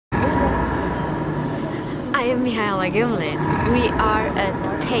I am Meireles. We are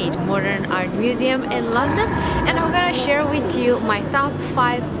at Tate Modern Art Museum in London, and I'm gonna share with you my top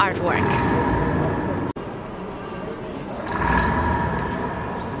 5 artwork.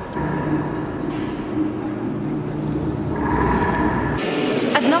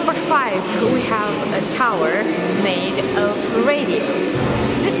 At number 5, we have a tower made of radio.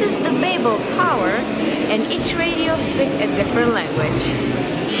 This is the Babel tower, and each radio speaks a different language.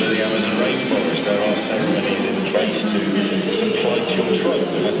 In the Amazon rainforest, there are ceremonies in place to supply your trope,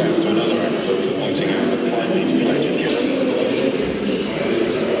 and that's to another anecdote pointing out that pine means pledge.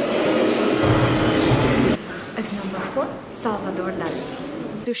 At number 4, Salvador Dali.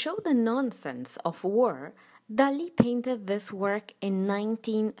 To show the nonsense of war, Dali painted this work in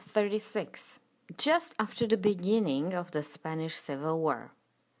 1936, just after the beginning of the Spanish Civil War.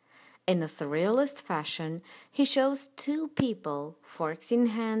 In a surrealist fashion, he shows two people, forks in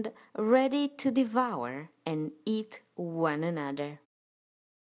hand, ready to devour and eat one another.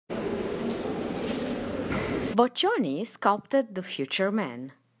 Boccioni sculpted the future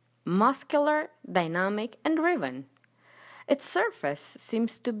man, muscular, dynamic, and driven. Its surface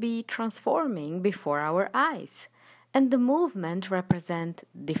seems to be transforming before our eyes, and the movement represents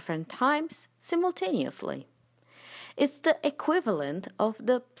different times simultaneously. It's the equivalent of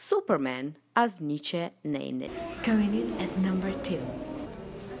the Superman, as Nietzsche named it. Coming in at number 2.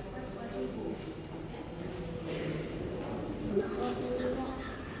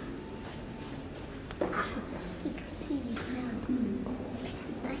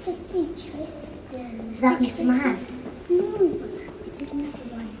 I can see Tristan. Zach, can you see my hand? No, there's another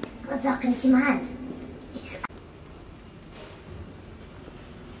one. Oh, Zach, can you see my hand?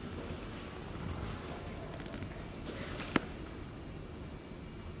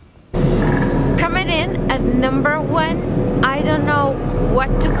 Coming in at number 1, I don't know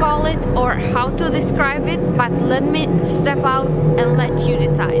what to call it or how to describe it, but let me step out and let you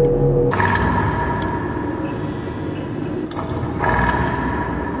decide.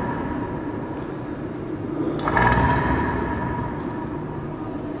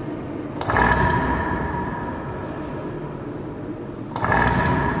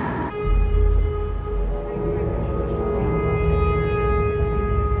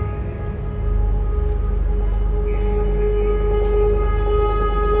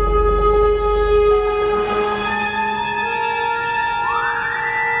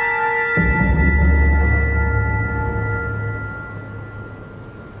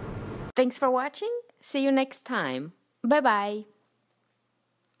 Thanks for watching. See you next time. Bye-bye.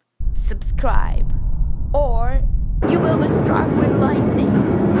 Subscribe or you will be struck with lightning.